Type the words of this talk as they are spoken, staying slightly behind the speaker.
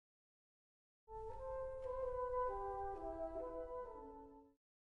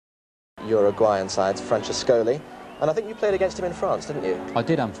Uruguayan side, Francescoli. And I think you played against him in France, didn't you? I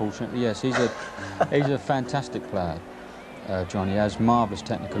did, unfortunately, yes. He's a fantastic player, Johnny. He has marvellous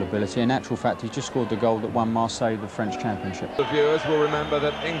technical ability. In actual fact, he's just scored the goal that won Marseille the French Championship. The viewers will remember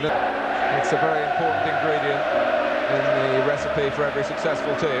that England, it's a very important ingredient in the recipe for every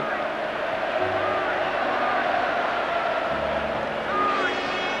successful team.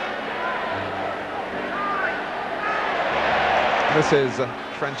 This is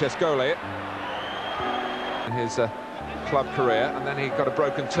Francescoli in his club career, and then he got a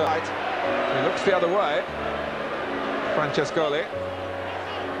broken toe. He looks the other way. Francescoli.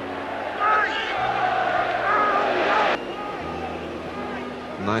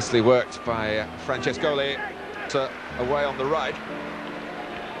 Nicely worked by Francescoli. Away on the right.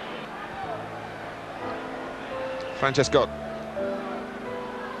 Francescoli.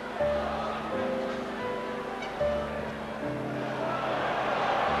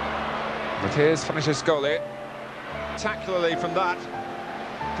 But here's Francescoli, spectacularly from that,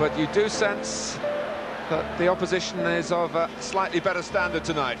 but you do sense that the opposition is of a slightly better standard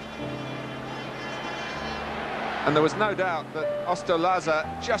tonight. And there was no doubt that Ostolaza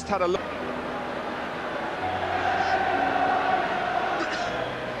just had a look.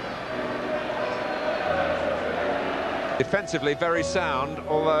 Defensively very sound,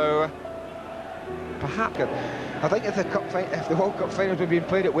 although perhaps... I think if the World Cup finals were being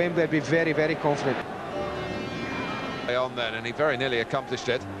played at Wembley, I'd be very, very confident. On then, and he very nearly accomplished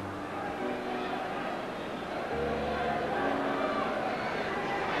it.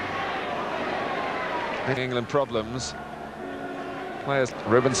 England problems. Players.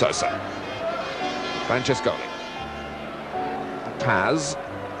 Ruben Sosa. Francescoli. Paz.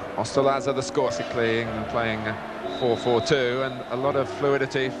 Ostolaza the score. Basically England playing 4-4-2 and a lot of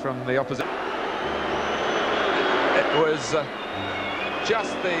fluidity from the opposite. It was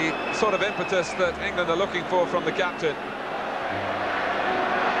just the sort of impetus that England are looking for from the captain.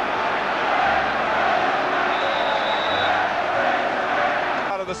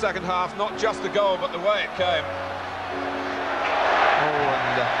 Out of the second half, not just the goal, but the way it came. Oh,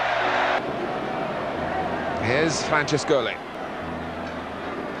 and here's Francescoli.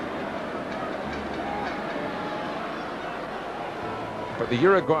 But the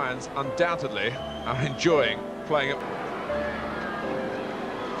Uruguayans undoubtedly are enjoying playing it.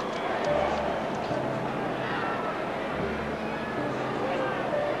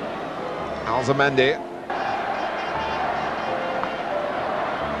 Alzamendi.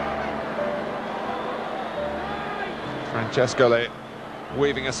 Francescoli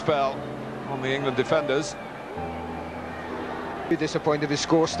weaving a spell on the England defenders. Be disappointed if his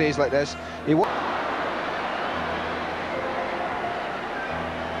score stays like this. He